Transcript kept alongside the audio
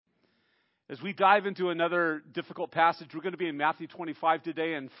As we dive into another difficult passage, we're going to be in Matthew 25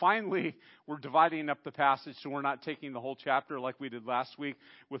 today, and finally, we're dividing up the passage so we're not taking the whole chapter like we did last week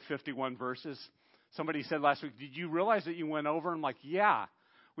with 51 verses. Somebody said last week, did you realize that you went over? I'm like, yeah,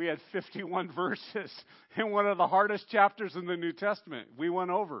 we had 51 verses in one of the hardest chapters in the New Testament. We went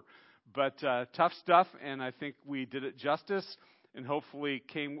over, but tough stuff, and I think we did it justice and hopefully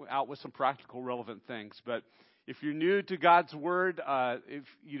came out with some practical, relevant things. But if you're new to God's Word, if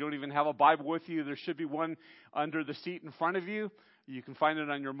you don't even have a Bible with you, there should be one under the seat in front of you. You can find it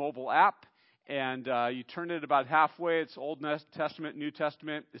on your mobile app, and you turn it about halfway. It's Old Testament, New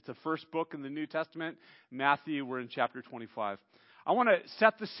Testament. It's the first book in the New Testament. Matthew, we're in chapter 25. I want to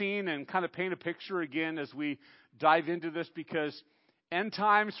set the scene and kind of paint a picture again as we dive into this, because end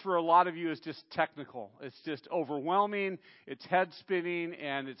times for a lot of you is just technical. It's just overwhelming. It's head spinning,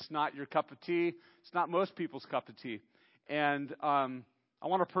 and it's not your cup of tea. It's not most people's cup of tea. And I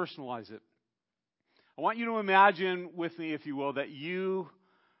want to personalize it. I want you to imagine with me, if you will, that you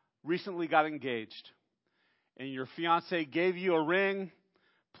recently got engaged, and your fiancé gave you a ring,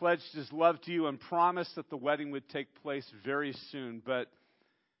 pledged his love to you, and promised that the wedding would take place very soon. But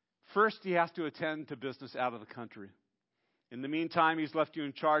first, he has to attend to business out of the country. In the meantime, he's left you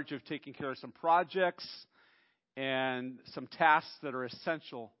in charge of taking care of some projects and some tasks that are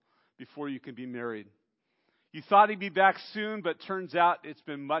essential before you can be married. You thought he'd be back soon, but turns out it's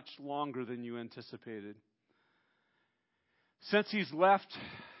been much longer than you anticipated. Since he's left,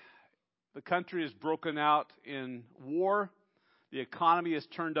 the country has broken out in war. The economy is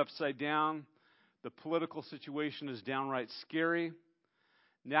turned upside down. The political situation is downright scary.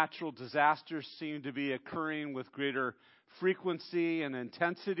 Natural disasters seem to be occurring with greater frequency and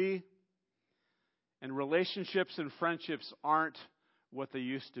intensity. And relationships and friendships aren't what they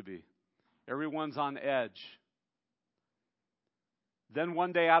used to be. Everyone's on edge. Then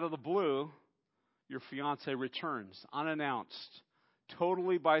one day out of the blue, your fiancé returns, unannounced,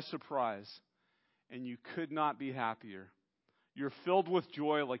 totally by surprise, and you could not be happier. You're filled with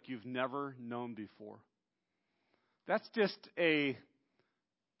joy like you've never known before. That's just a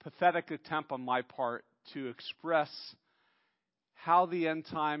pathetic attempt on my part to express how the end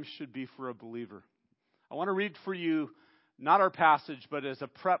times should be for a believer. I want to read for you, not our passage, but as a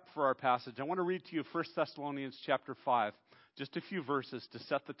prep for our passage. I want to read to you 1 Thessalonians chapter 5, just a few verses to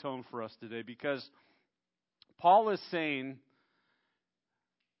set the tone for us today, because Paul is saying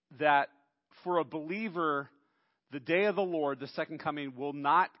that for a believer, the day of the Lord, the second coming, will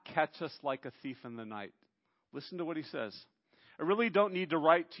not catch us like a thief in the night. Listen to what he says. I really don't need to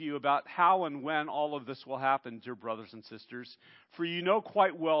write to you about how and when all of this will happen, dear brothers and sisters, for you know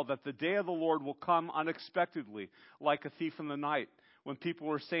quite well that the day of the Lord will come unexpectedly, like a thief in the night. When people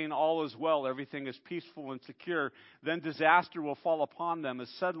are saying all is well, everything is peaceful and secure, then disaster will fall upon them as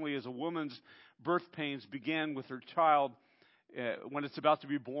suddenly as a woman's birth pains begin with her child when it's about to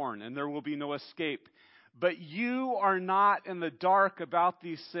be born, and there will be no escape. But you are not in the dark about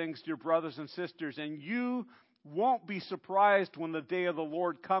these things, dear brothers and sisters, and you won't be surprised when the day of the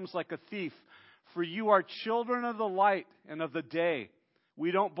Lord comes like a thief, for you are children of the light and of the day. We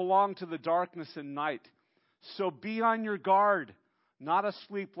don't belong to the darkness and night. So be on your guard, not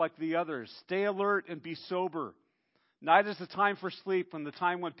asleep like the others. Stay alert and be sober. Night is the time for sleep and the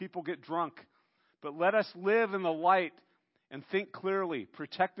time when people get drunk. But let us live in the light and think clearly,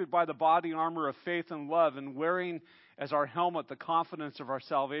 protected by the body armor of faith and love, and wearing as our helmet the confidence of our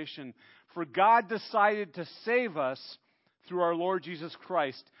salvation. For God decided to save us through our Lord Jesus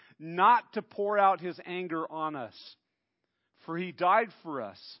Christ, not to pour out His anger on us. For He died for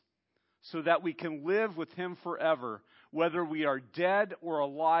us, so that we can live with Him forever, whether we are dead or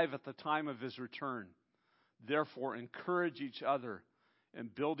alive at the time of His return. Therefore, encourage each other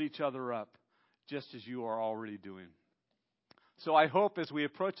and build each other up, just as you are already doing. So I hope as we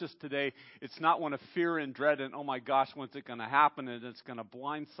approach this today, it's not one of fear and dread and, oh my gosh, when's it going to happen? And it's going to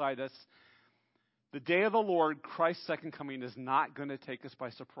blindside us. The day of the Lord, Christ's second coming, is not going to take us by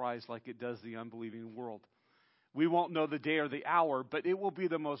surprise like it does the unbelieving world. We won't know the day or the hour, but it will be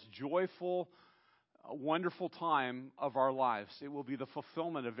the most joyful, wonderful time of our lives. It will be the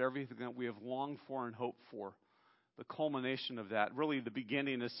fulfillment of everything that we have longed for and hoped for. The culmination of that, really the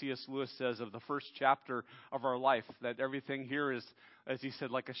beginning, as C.S. Lewis says, of the first chapter of our life, that everything here is, as he said,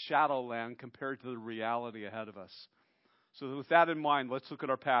 like a shadowland compared to the reality ahead of us. So with that in mind, let's look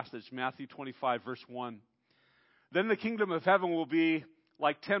at our passage, Matthew 25, verse 1. Then the kingdom of heaven will be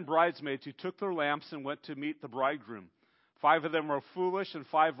like 10 bridesmaids who took their lamps and went to meet the bridegroom. 5 of them were foolish and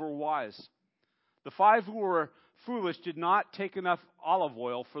 5 were wise. The 5 who were foolish did not take enough olive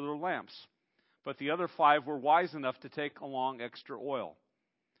oil for their lamps, but the other 5 were wise enough to take along extra oil.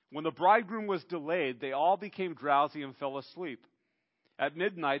 When the bridegroom was delayed, they all became drowsy and fell asleep. At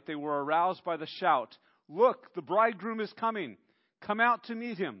midnight, they were aroused by the shout, 'Look, the bridegroom is coming. Come out to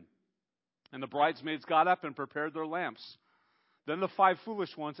meet him.' And the bridesmaids got up and prepared their lamps. Then the 5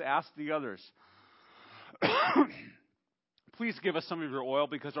 foolish ones asked the others, 'Please give us some of your oil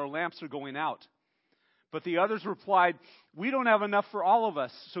because our lamps are going out.' But the others replied, 'We don't have enough for all of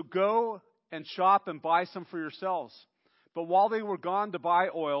us, so go and shop and buy some for yourselves.' But while they were gone to buy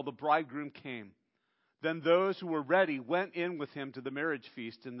oil, the bridegroom came. Then those who were ready went in with him to the marriage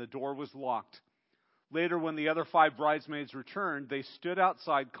feast, and the door was locked. Later, when the other 5 bridesmaids returned, they stood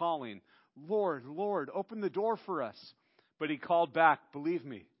outside calling, 'Lord, Lord, open the door for us.' But he called back, 'Believe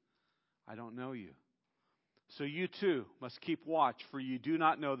me, I don't know you. So you too must keep watch, for you do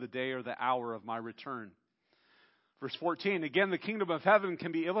not know the day or the hour of my return.'" Verse 14, again, the kingdom of heaven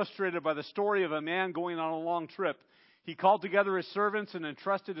can be illustrated by the story of a man going on a long trip. He called together his servants and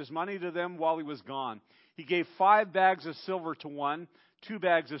entrusted his money to them while he was gone. He gave 5 bags of silver to one, 2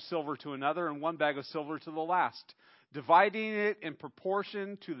 bags of silver to another, and 1 bag of silver to the last, dividing it in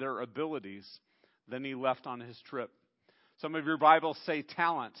proportion to their abilities. Then he left on his trip. Some of your Bibles say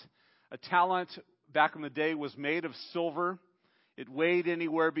talent. A talent back in the day was made of silver. It weighed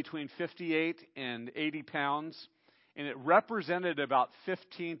anywhere between 58 and 80 pounds, and it represented about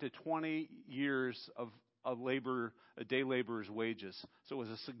 15 to 20 years of a day laborer's wages. So it was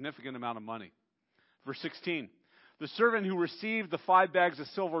a significant amount of money. Verse 16, the servant who received the 5 bags of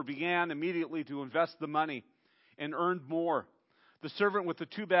silver began immediately to invest the money and earned more. The servant with the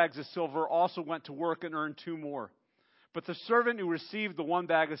 2 bags of silver also went to work and earned 2 more. But the servant who received the 1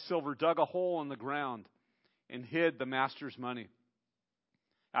 bag of silver dug a hole in the ground and hid the master's money.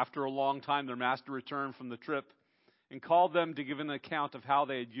 After a long time, their master returned from the trip and called them to give an account of how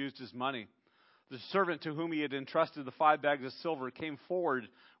they had used his money. The servant to whom he had entrusted the 5 bags of silver came forward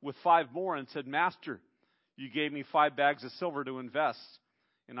with 5 more and said, "Master, you gave me 5 bags of silver to invest,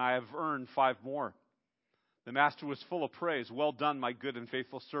 and I have earned 5 more." The master was full of praise. "Well done, my good and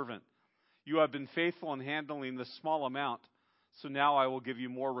faithful servant. You have been faithful in handling this small amount, so now I will give you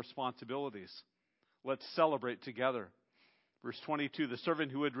more responsibilities. Let's celebrate together." Verse 22, the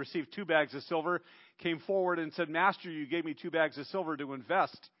servant who had received 2 bags of silver came forward and said, "Master, you gave me 2 bags of silver to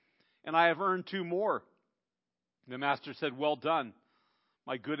invest, and I have earned 2 more." The master said, "Well done,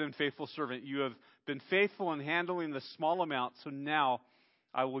 my good and faithful servant. You have been faithful in handling the small amount, so now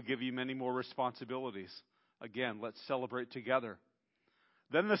I will give you many more responsibilities. Again, let's celebrate together."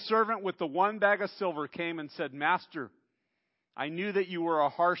 Then the servant with the 1 bag of silver came and said, "Master, I knew that you were a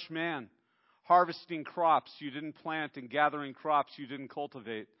harsh man, harvesting crops you didn't plant and gathering crops you didn't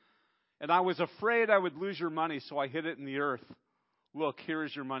cultivate. And I was afraid I would lose your money, so I hid it in the earth. Look, here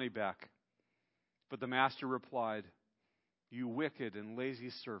is your money back." But the master replied, "You wicked and lazy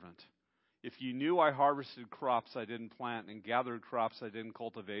servant. If you knew I harvested crops I didn't plant and gathered crops I didn't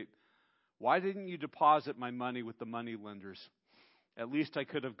cultivate, why didn't you deposit my money with the money lenders? At least I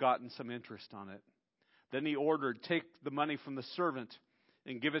could have gotten some interest on it." Then he ordered, "Take the money from the servant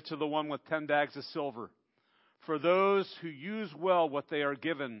and give it to the one with 10 bags of silver. For those who use well what they are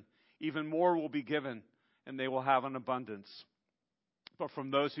given, even more will be given, and they will have an abundance. But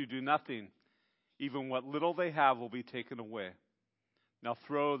from those who do nothing, even what little they have will be taken away. Now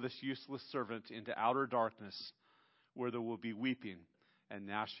throw this useless servant into outer darkness, where there will be weeping and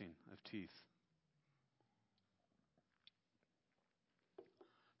gnashing of teeth."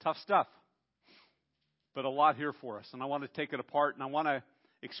 Tough stuff, but a lot here for us. And I want to take it apart, and I want to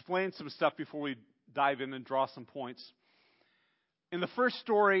explain some stuff before we dive in and draw some points. In the first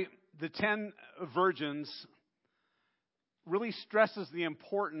story, the 10 virgins really stresses the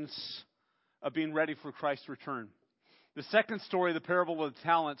importance of being ready for Christ's return. The second story, the parable of the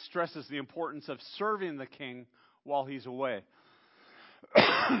talents, stresses the importance of serving the king while he's away.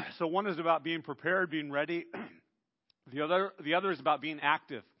 So one is about being prepared, being ready. The other is about being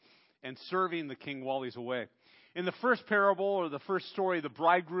active and serving the king while he's away. In the first parable, or the first story, the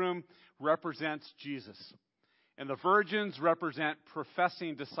bridegroom represents Jesus. And the virgins represent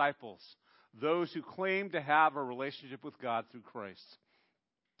professing disciples, those who claim to have a relationship with God through Christ.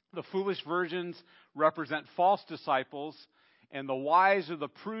 The foolish virgins represent false disciples, and the wise or the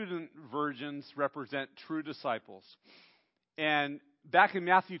prudent virgins represent true disciples. And back in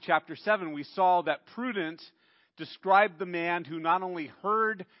Matthew chapter 7, we saw that prudent described the man who not only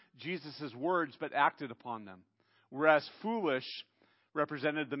heard Jesus' words, but acted upon them. Whereas foolish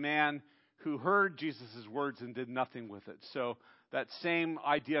represented the man who heard Jesus' words and did nothing with it. So that same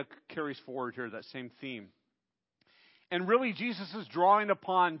idea carries forward here, that same theme. And really, Jesus is drawing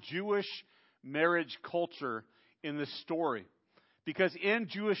upon Jewish marriage culture in this story. Because in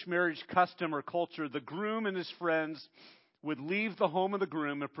Jewish marriage custom or culture, the groom and his friends would leave the home of the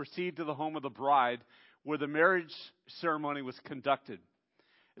groom and proceed to the home of the bride, where the marriage ceremony was conducted.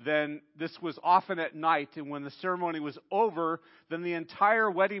 Then this was often at night, and when the ceremony was over, then the entire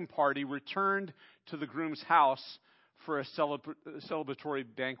wedding party returned to the groom's house for a celebratory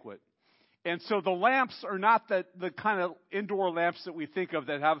banquet. And so the lamps are not the kind of indoor lamps that we think of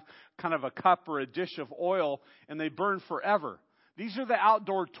that have kind of a cup or a dish of oil and they burn forever. These are the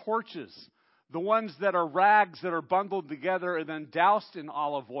outdoor torches, the ones that are rags that are bundled together and then doused in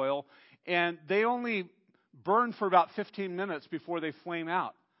olive oil, and they only burn for about 15 minutes before they flame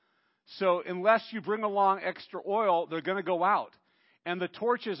out. So unless you bring along extra oil, they're going to go out. And the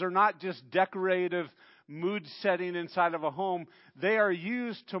torches are not just decorative mood setting inside of a home. They are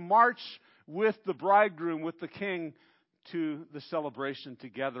used to march with the bridegroom, with the king, to the celebration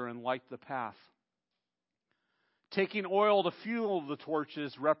together and light the path. Taking oil to fuel the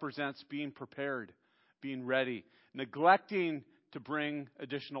torches represents being prepared, being ready. Neglecting to bring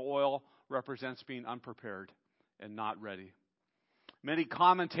additional oil represents being unprepared and not ready. Many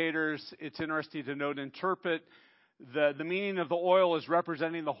commentators, it's interesting to note, interpret the meaning of the oil as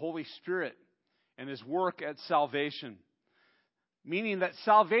representing the Holy Spirit and His work at salvation. Meaning that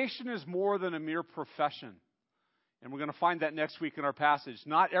salvation is more than a mere profession. And we're going to find that next week in our passage.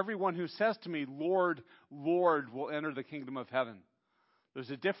 Not everyone who says to me, Lord, Lord, will enter the kingdom of heaven. There's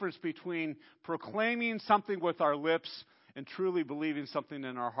a difference between proclaiming something with our lips and truly believing something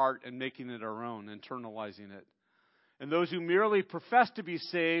in our heart and making it our own, internalizing it. And those who merely profess to be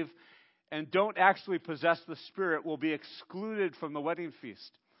saved and don't actually possess the Spirit will be excluded from the wedding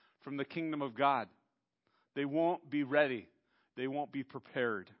feast, from the kingdom of God. They won't be ready. They won't be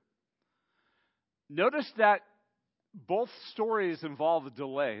prepared. Notice that both stories involve a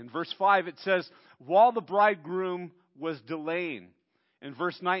delay. In verse 5, it says, while the bridegroom was delaying. In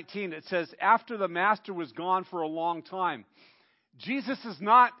verse 19, it says, after the master was gone for a long time. Jesus is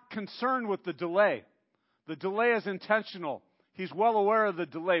not concerned with the delay. The delay is intentional. He's well aware of the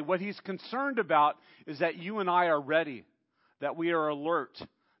delay. What he's concerned about is that you and I are ready, that we are alert,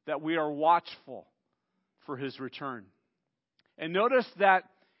 that we are watchful for His return. And notice that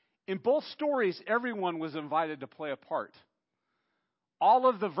in both stories, everyone was invited to play a part. All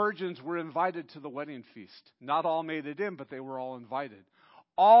of the virgins were invited to the wedding feast. Not all made it in, but they were all invited.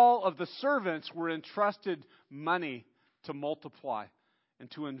 All of the servants were entrusted money to multiply and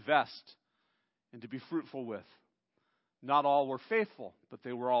to invest and to be fruitful with. Not all were faithful, but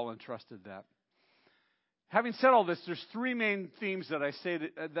they were all entrusted that. Having said all this, there's three main themes that I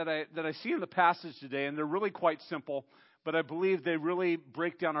see in the passage today, and they're really quite simple, but I believe they really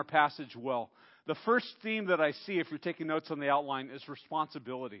break down our passage well. The first theme that I see, if you're taking notes on the outline, is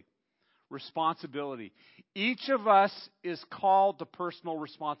responsibility. Responsibility. Each of us is called to personal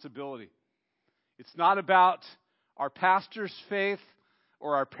responsibility. It's not about our pastor's faith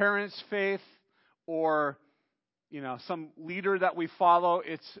or our parents' faith or some leader that we follow.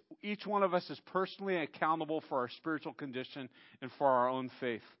 It's each one of us is personally accountable for our spiritual condition and for our own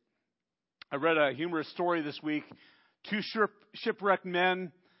faith. I read a humorous story this week. Two shipwrecked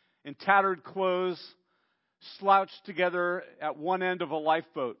men in tattered clothes slouched together at one end of a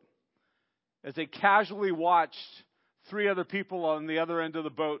lifeboat as they casually watched three other people on the other end of the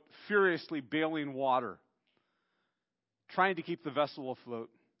boat furiously bailing water, trying to keep the vessel afloat.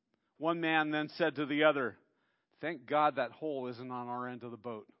 One man then said to the other, "Thank God that hole isn't on our end of the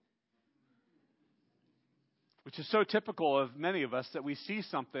boat." Which is so typical of many of us that we see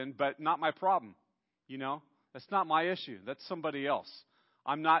something, but not my problem. That's not my issue. That's somebody else.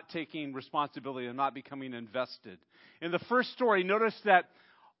 I'm not taking responsibility. I'm not becoming invested. In the first story, notice that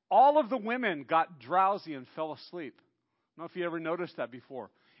all of the women got drowsy and fell asleep. I don't know if you ever noticed that before.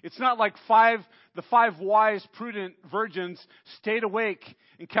 It's not like the five wise, prudent virgins stayed awake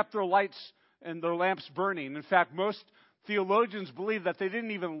and kept their lights and their lamps burning. In fact, most theologians believe that they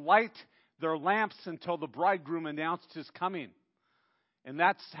didn't even light their lamps until the bridegroom announced his coming. And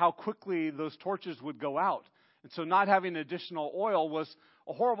that's how quickly those torches would go out. And so not having additional oil was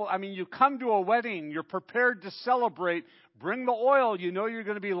a horrible... you come to a wedding, you're prepared to celebrate, bring the oil, you're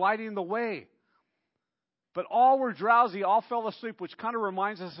going to be lighting the way. But all were drowsy, all fell asleep, which kind of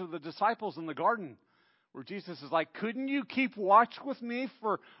reminds us of the disciples in the garden, where Jesus is like, couldn't you keep watch with me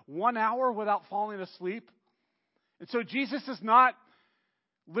for 1 hour without falling asleep? And so Jesus is not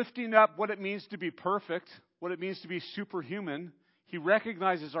lifting up what it means to be perfect, what it means to be superhuman. He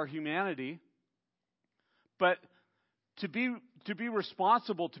recognizes our humanity. But to be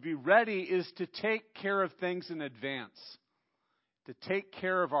responsible, to be ready, is to take care of things in advance. To take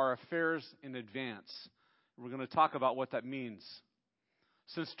care of our affairs in advance. We're going to talk about what that means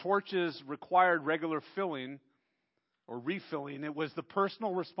Since torches required regular filling or refilling, it was the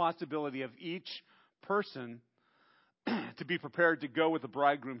personal responsibility of each person to be prepared to go with the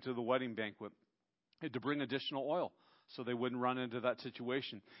bridegroom to the wedding banquet and to bring additional oil so they wouldn't run into that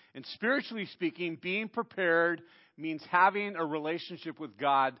situation. And spiritually speaking, being prepared means having a relationship with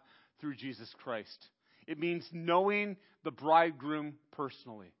God through Jesus Christ. It means knowing the bridegroom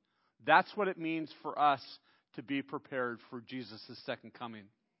personally. That's what it means for us to be prepared for Jesus' second coming.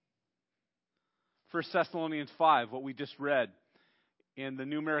 1 Thessalonians 5, what we just read in the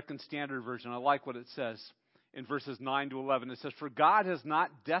New American Standard Version, I like what it says in verses 9 to 11. It says, "For God has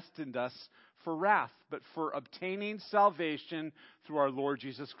not destined us for wrath, but for obtaining salvation through our Lord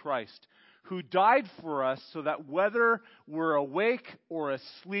Jesus Christ, who died for us so that whether we're awake or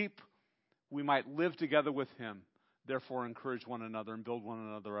asleep, we might live together with him. Therefore, encourage one another and build one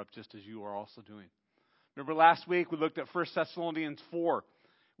another up just as you are also doing." Remember last week we looked at 1 Thessalonians 4,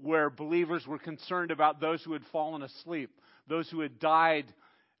 where believers were concerned about those who had fallen asleep, those who had died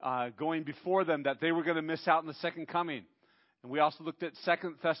going before them, that they were going to miss out in the second coming. And we also looked at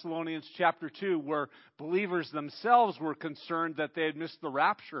 2 Thessalonians chapter 2, where believers themselves were concerned that they had missed the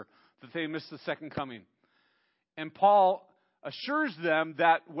rapture, that they had missed the second coming. And Paul assures them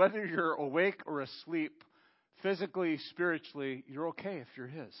that whether you're awake or asleep, physically, spiritually, you're okay if you're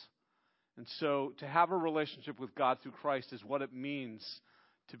his. And so to have a relationship with God through Christ is what it means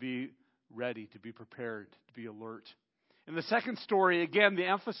to be ready, to be prepared, to be alert. In the second story, again, the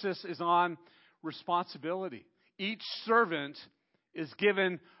emphasis is on responsibility. Each servant is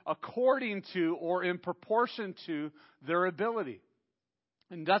given according to or in proportion to their ability.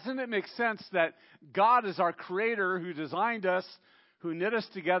 And doesn't it make sense that God is our creator who designed us, who knit us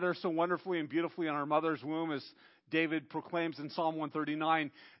together so wonderfully and beautifully in our mother's womb, as David proclaims in Psalm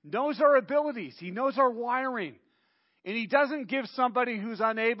 139, knows our abilities. He knows our wiring. And he doesn't give somebody who's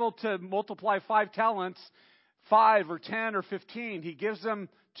unable to multiply 5 talents 5 or 10 or 15. He gives them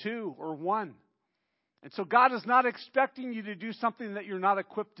 2 or 1. And so God is not expecting you to do something that you're not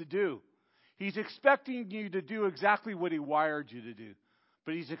equipped to do. He's expecting you to do exactly what he wired you to do.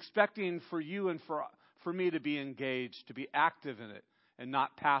 But he's expecting for you and for me to be engaged, to be active in it, and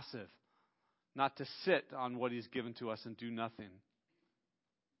not passive. Not to sit on what he's given to us and do nothing.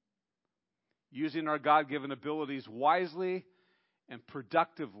 Using our God-given abilities wisely and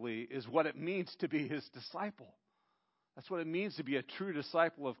productively is what it means to be his disciple. That's what it means to be a true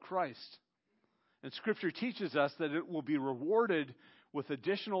disciple of Christ. And Scripture teaches us that it will be rewarded with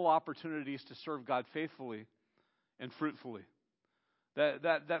additional opportunities to serve God faithfully and fruitfully.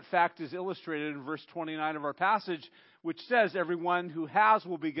 That fact is illustrated in verse 29 of our passage, which says, "Everyone who has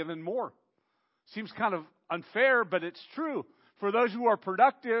will be given more." Seems kind of unfair, but it's true. For those who are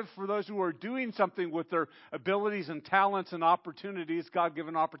productive, for those who are doing something with their abilities and talents and opportunities,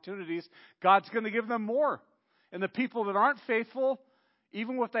 God-given opportunities, God's going to give them more. And the people that aren't faithful,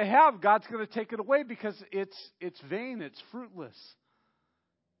 even what they have, God's going to take it away because it's vain, it's fruitless.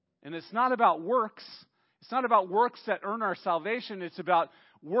 And it's not about works. It's not about works that earn our salvation. It's about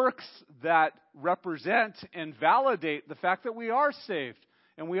works that represent and validate the fact that we are saved.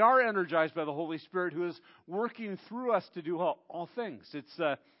 And we are energized by the Holy Spirit who is working through us to do all things. It's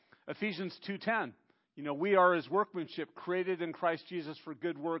Ephesians 2:10. We are his workmanship, created in Christ Jesus for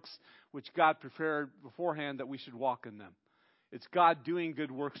good works, which God prepared beforehand that we should walk in them. It's God doing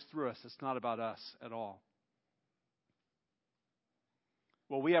good works through us. It's not about us at all.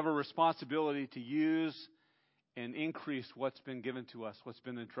 Well, we have a responsibility to use and increase what's been given to us, what's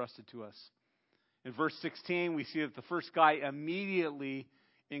been entrusted to us. In verse 16, we see that the first guy immediately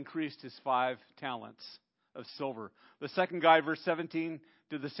increased his 5 talents of silver. The second guy, verse 17,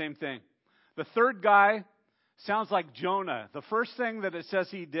 did the same thing. The third guy sounds like Jonah. The first thing that it says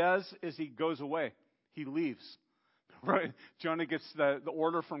he does is he goes away. He leaves. Right? Jonah gets the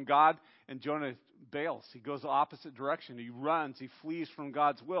order from God, and Jonah bails. He goes the opposite direction. He runs. He flees from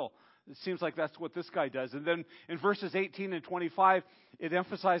God's will. It seems like that's what this guy does. And then in verses 18 and 25, it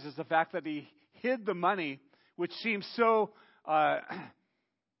emphasizes the fact that he hid the money, which seems so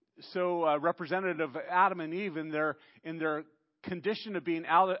representative of Adam and Eve in their condition of being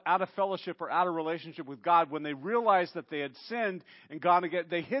out of fellowship or out of relationship with God. When they realized that they had sinned and gone again,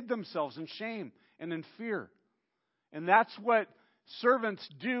 they hid themselves in shame and in fear. And that's what servants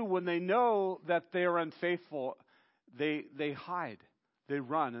do when they know that they are unfaithful. They hide. They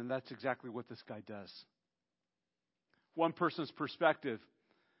run. And that's exactly what this guy does. One person's perspective,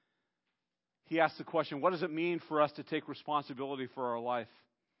 he asked the question, what does it mean for us to take responsibility for our life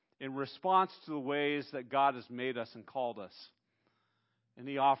in response to the ways that God has made us and called us? And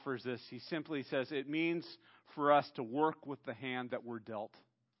he offers this. He simply says, it means for us to work with the hand that we're dealt.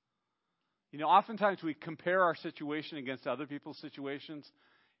 You know, oftentimes we compare our situation against other people's situations,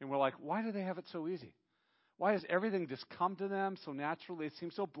 and we're like, why do they have it so easy? Why does everything just come to them so naturally? It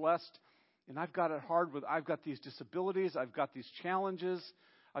seems so blessed, and I've got it hard I've got these disabilities, I've got these challenges,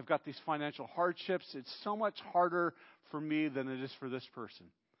 I've got these financial hardships. It's so much harder for me than it is for this person.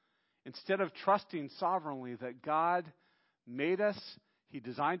 Instead of trusting sovereignly that God made us, He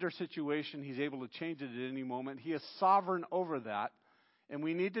designed our situation, He's able to change it at any moment. He is sovereign over that. And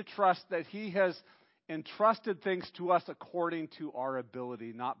we need to trust that He has entrusted things to us according to our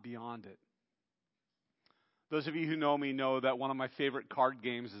ability, not beyond it. Those of you who know me know that one of my favorite card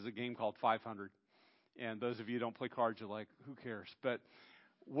games is a game called 500. And those of you who don't play cards, you're like, who cares? But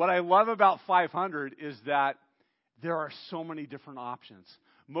what I love about 500 is that there are so many different options.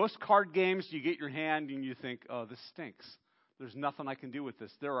 Most card games, you get your hand and you think, oh, this stinks. There's nothing I can do with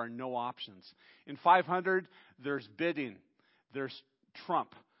this. There are no options. In 500, there's bidding. There's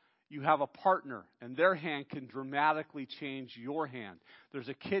trump. You have a partner, and their hand can dramatically change your hand. There's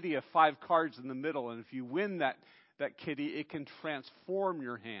a kitty of 5 cards in the middle, and if you win that kitty, it can transform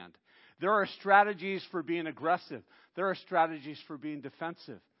your hand. There are strategies for being aggressive. There are strategies for being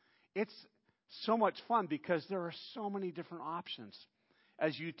defensive. It's so much fun because there are so many different options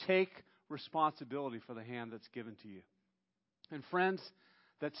as you take responsibility for the hand that's given to you. And friends,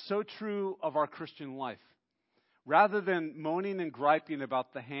 that's so true of our Christian life. Rather than moaning and griping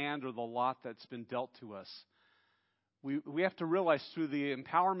about the hand or the lot that's been dealt to us, we have to realize through the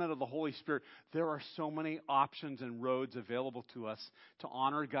empowerment of the Holy Spirit, there are so many options and roads available to us to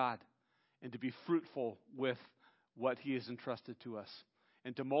honor God and to be fruitful with what He has entrusted to us,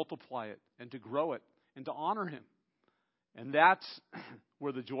 and to multiply it, and to grow it, and to honor Him. And that's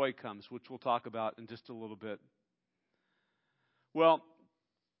where the joy comes, which we'll talk about in just a little bit. Well,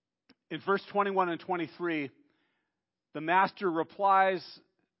 in verse 21 and 23, the master replies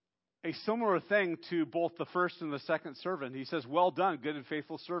a similar thing to both the first and the second servant. He says, well done, good and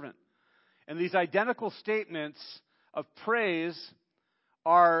faithful servant. And these identical statements of praise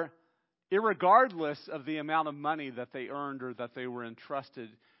are irregardless of the amount of money that they earned or that they were entrusted,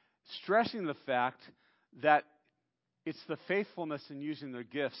 stressing the fact that it's the faithfulness in using their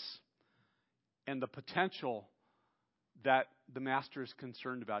gifts and the potential that the master is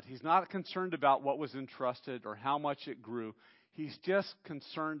concerned about. He's not concerned about what was entrusted or how much it grew. He's just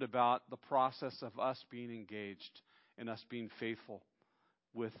concerned about the process of us being engaged and us being faithful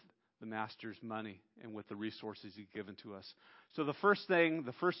with the master's money and with the resources He's given to us. So the first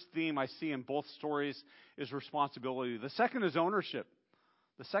theme I see in both stories is responsibility. The second is ownership.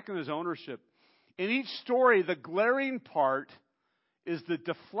 In each story, the glaring part is the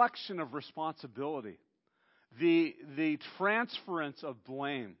deflection of responsibility, the transference of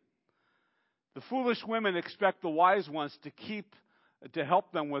blame. The foolish women expect the wise ones to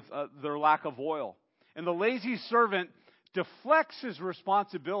help them with their lack of oil. And the lazy servant deflects his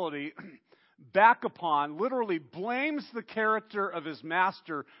responsibility back upon, literally blames the character of his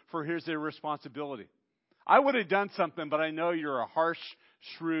master for his irresponsibility. I would have done something, but I know you're a harsh,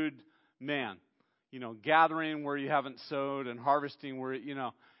 shrewd man. You know, gathering where you haven't sowed and harvesting where,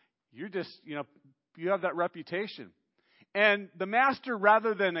 you're just, you have that reputation. And the master,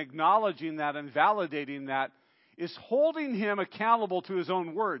 rather than acknowledging that and validating that, is holding him accountable to his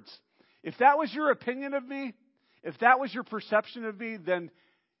own words. If that was your opinion of me, if that was your perception of me, then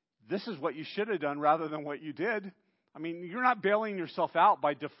this is what you should have done rather than what you did. I mean, you're not bailing yourself out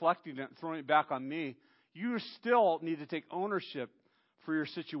by deflecting it and throwing it back on me. You still need to take ownership for your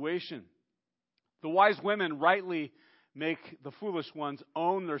situation. The wise women rightly make the foolish ones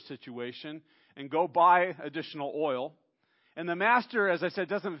own their situation and go buy additional oil. And the master, as I said,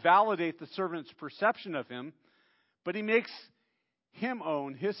 doesn't validate the servant's perception of him, but he makes him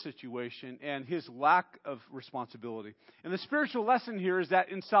own his situation and his lack of responsibility. And the spiritual lesson here is that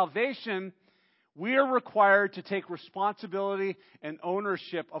in salvation, we are required to take responsibility and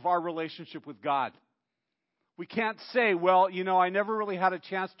ownership of our relationship with God. We can't say, well, I never really had a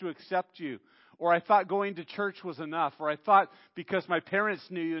chance to accept you, or I thought going to church was enough, or I thought because my parents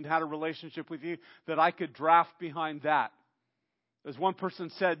knew you and had a relationship with you that I could draft behind that. As one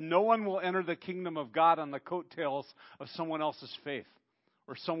person said, no one will enter the kingdom of God on the coattails of someone else's faith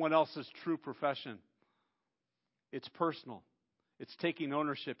or someone else's true profession. It's personal. It's taking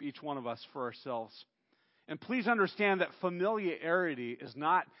ownership, each one of us, for ourselves. And please understand that familiarity is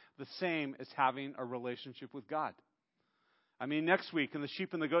not the same as having a relationship with God. I mean, next week in the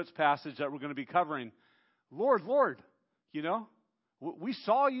sheep and the goats passage that we're going to be covering, Lord, we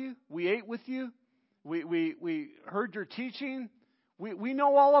saw you, we ate with you, we heard your teaching, We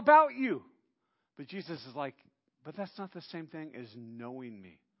know all about you. But Jesus is like, but that's not the same thing as knowing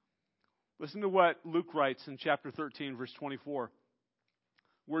me. Listen to what Luke writes in chapter 13, verse 24.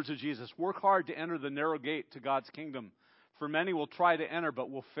 Words of Jesus. Work hard to enter the narrow gate to God's kingdom. For many will try to enter, but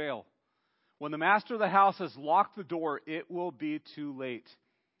will fail. When the master of the house has locked the door, it will be too late.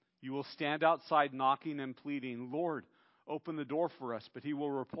 You will stand outside knocking and pleading, Lord, open the door for us. But he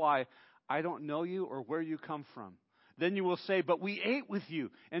will reply, I don't know you or where you come from. Then you will say, but we ate with you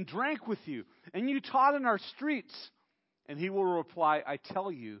and drank with you, and you taught in our streets. And he will reply, I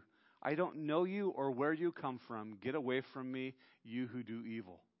tell you, I don't know you or where you come from. Get away from me, you who do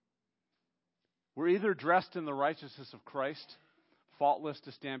evil. We're either dressed in the righteousness of Christ, faultless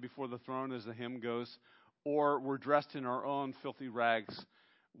to stand before the throne as the hymn goes, or we're dressed in our own filthy rags,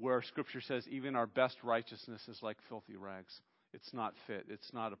 where Scripture says even our best righteousness is like filthy rags. It's not fit.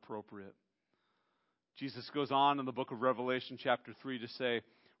 It's not appropriate. Jesus goes on in the book of Revelation chapter 3 to say,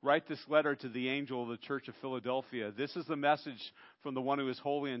 write this letter to the angel of the church of Philadelphia. This is the message from the one who is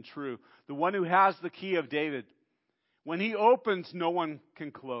holy and true, the one who has the key of David. When he opens, no one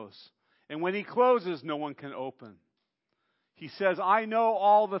can close. And when he closes, no one can open. He says, I know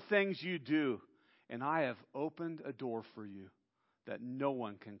all the things you do, and I have opened a door for you that no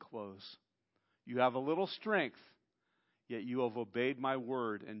one can close. You have a little strength, yet you have obeyed my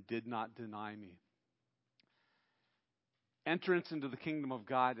word and did not deny me. Entrance into the kingdom of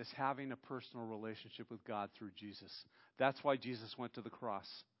God is having a personal relationship with God through Jesus. That's why Jesus went to the cross.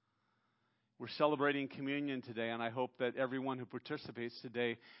 We're celebrating communion today, and I hope that everyone who participates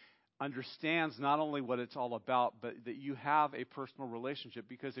today understands not only what it's all about, but that you have a personal relationship.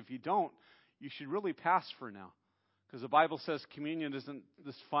 Because if you don't, you should really pass for now. Because the Bible says communion isn't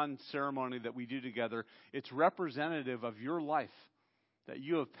this fun ceremony that we do together. It's representative of your life, that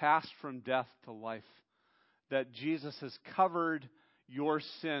you have passed from death to life, that Jesus has covered your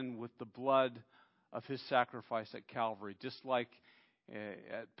sin with the blood of his sacrifice at Calvary. Just like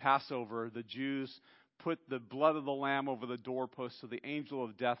at Passover, the Jews put the blood of the lamb over the doorpost so the angel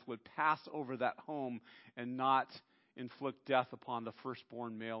of death would pass over that home and not inflict death upon the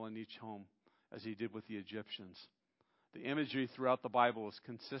firstborn male in each home, as he did with the Egyptians. The imagery throughout the Bible is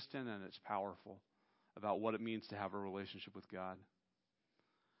consistent and it's powerful about what it means to have a relationship with God.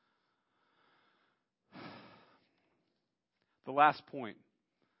 The last point.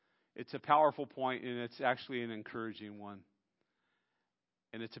 It's a powerful point, and it's actually an encouraging one.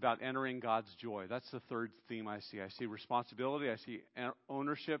 And it's about entering God's joy. That's the third theme I see. I see responsibility, I see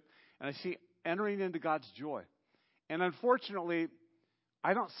ownership, and I see entering into God's joy. And unfortunately,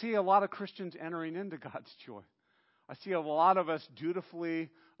 I don't see a lot of Christians entering into God's joy. I see a lot of us dutifully,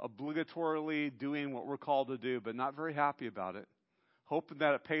 obligatorily doing what we're called to do, but not very happy about it, hoping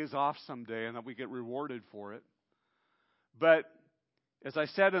that it pays off someday and that we get rewarded for it. But as I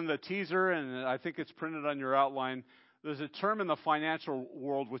said in the teaser, and I think it's printed on your outline, there's a term in the financial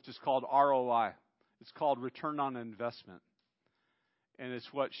world which is called ROI. It's called return on investment. And it's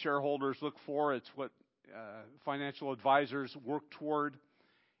what shareholders look for. It's what financial advisors work toward.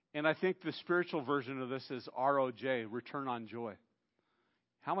 And I think the spiritual version of this is ROJ, return on joy.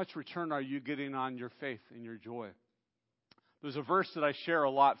 How much return are you getting on your faith and your joy? There's a verse that I share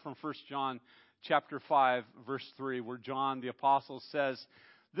a lot from 1 John chapter 5, verse 3, where John the Apostle says,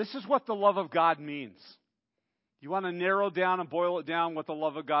 this is what the love of God means. You want to narrow down and boil it down what the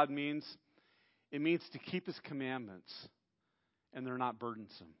love of God means? It means to keep his commandments, and they're not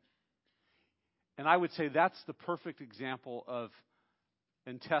burdensome. And I would say that's the perfect example of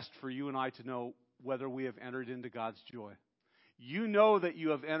and test for you and I to know whether we have entered into God's joy. You know that you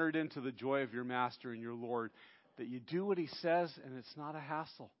have entered into the joy of your Master and your Lord, that you do what he says, and it's not a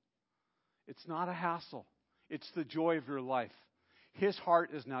hassle. It's not a hassle. It's the joy of your life. His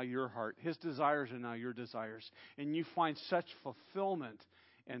heart is now your heart. His desires are now your desires. And you find such fulfillment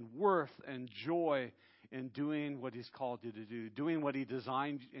and worth and joy in doing what he's called you to do, doing what he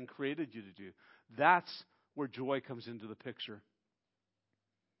designed and created you to do. That's where joy comes into the picture.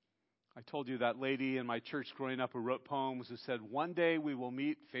 I told you that lady in my church growing up who wrote poems who said, one day we will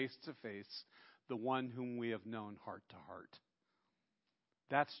meet face to face the one whom we have known heart to heart.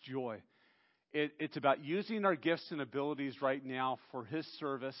 That's joy. It's about using our gifts and abilities right now for his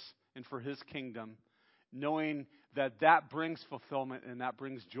service and for his kingdom, knowing that that brings fulfillment and that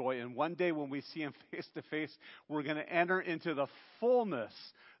brings joy. And one day when we see him face to face, we're going to enter into the fullness,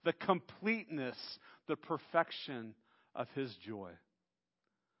 the completeness, the perfection of his joy.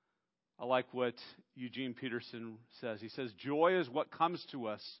 I like what Eugene Peterson says. He says, joy is what comes to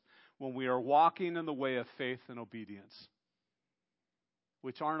us when we are walking in the way of faith and obedience,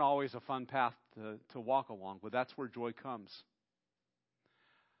 which aren't always a fun path to walk along, but that's where joy comes.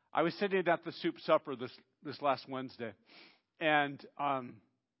 I was sitting at the soup supper this last Wednesday, and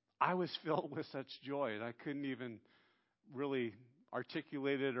I was filled with such joy, and I couldn't even really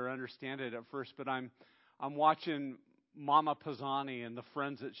articulate it or understand it at first. But I'm watching Mama Pisani and the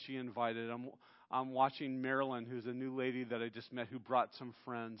friends that she invited. I'm watching Marilyn, who's a new lady that I just met, who brought some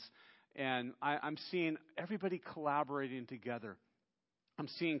friends, and I'm seeing everybody collaborating together. I'm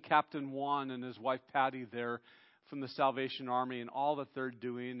seeing Captain Juan and his wife Patty there from the Salvation Army and all that they're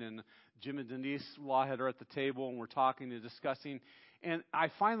doing. And Jim and Denise Lawhead are at the table, and we're talking and discussing. And I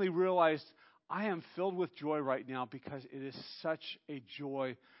finally realized I am filled with joy right now because it is such a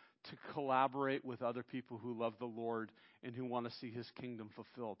joy to collaborate with other people who love the Lord and who want to see His kingdom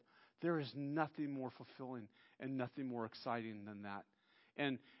fulfilled. There is nothing more fulfilling and nothing more exciting than that.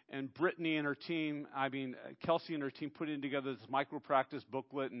 And Brittany and her team, Kelsey and her team putting together this micro-practice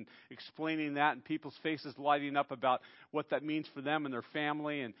booklet and explaining that, and people's faces lighting up about what that means for them and their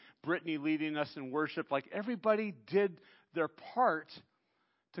family, and Brittany leading us in worship. Like, everybody did their part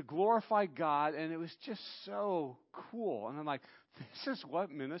to glorify God, and it was just so cool. And I'm like, this is what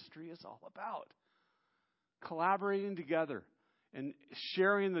ministry is all about. Collaborating together and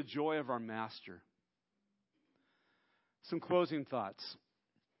sharing the joy of our Master. Some closing thoughts.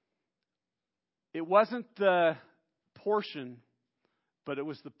 It wasn't the portion, but it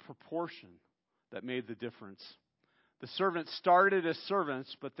was the proportion that made the difference. The servants started as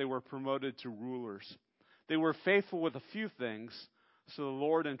servants, but they were promoted to rulers. They were faithful with a few things, so the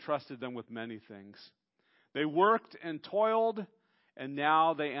Lord entrusted them with many things. They worked and toiled, and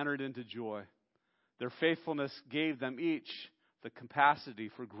now they entered into joy. Their faithfulness gave them each the capacity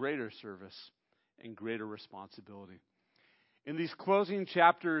for greater service and greater responsibility. In these closing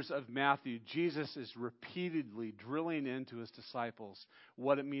chapters of Matthew, Jesus is repeatedly drilling into His disciples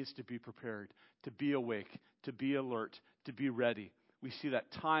what it means to be prepared, to be awake, to be alert, to be ready. We see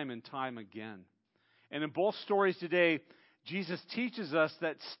that time and time again. And in both stories today, Jesus teaches us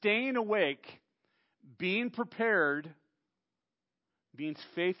that staying awake, being prepared, means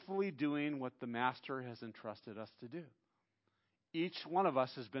faithfully doing what the Master has entrusted us to do. Each one of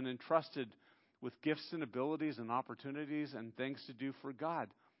us has been entrusted with gifts and abilities and opportunities and things to do for God.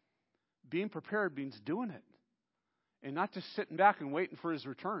 Being prepared means doing it. And not just sitting back and waiting for His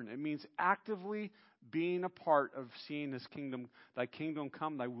return. It means actively being a part of seeing His kingdom, Thy kingdom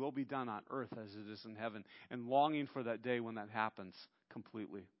come, Thy will be done on earth as it is in heaven. And longing for that day when that happens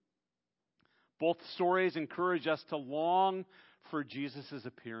completely. Both stories encourage us to long for Jesus'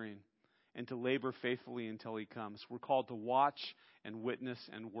 appearing and to labor faithfully until He comes. We're called to watch and witness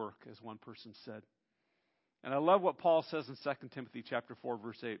and work, as one person said. And I love what Paul says in 2 Timothy chapter 4,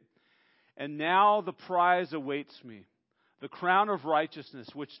 verse 8. And now the prize awaits me, the crown of righteousness,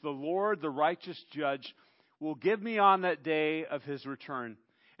 which the Lord, the righteous judge, will give me on that day of His return.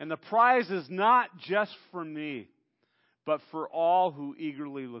 And the prize is not just for me, but for all who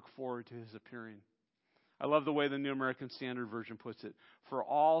eagerly look forward to His appearing. I love the way the New American Standard Version puts it. For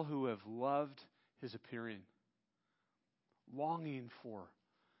all who have loved His appearing. Longing for,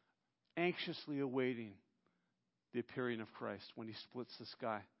 anxiously awaiting the appearing of Christ when He splits the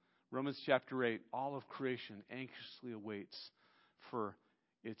sky. Romans chapter 8, all of creation anxiously awaits for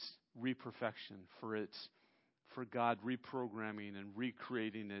its reperfection, for God reprogramming and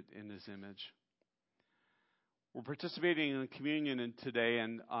recreating it in His image. We're participating in communion today,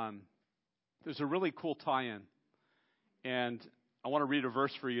 and there's a really cool tie-in. And I want to read a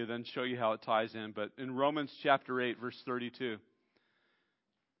verse for you, then show you how it ties in. But in Romans chapter 8, verse 32,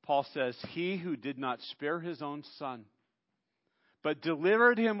 Paul says, He who did not spare His own Son, but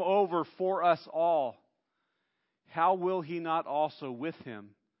delivered Him over for us all, how will He not also with Him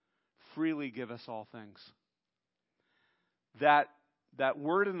freely give us all things? That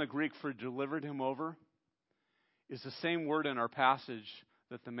word in the Greek for delivered Him over is the same word in our passage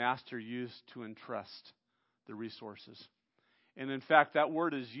that the Master used to entrust the resources. And in fact, that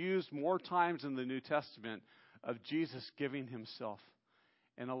word is used more times in the New Testament of Jesus giving Himself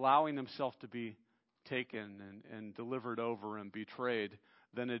and allowing Himself to be taken and delivered over and betrayed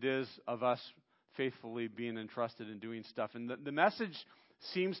than it is of us faithfully being entrusted in doing stuff. And the message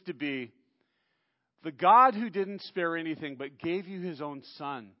seems to be, the God who didn't spare anything but gave you His own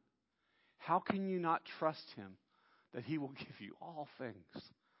Son, how can you not trust Him that He will give you all things?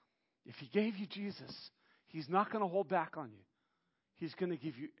 If He gave you Jesus, He's not going to hold back on you. He's going to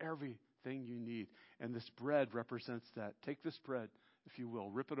give you everything you need. And this bread represents that. Take this bread, if you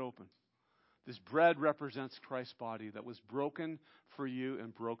will. Rip it open. This bread represents Christ's body that was broken for you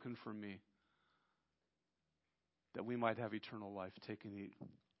and broken for me, that we might have eternal life. Take and eat.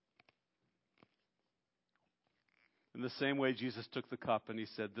 In the same way, Jesus took the cup and he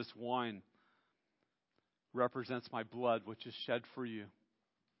said, "This wine represents my blood, which is shed for you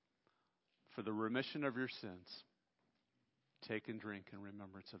for the remission of your sins. Take and drink in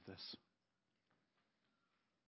remembrance of this."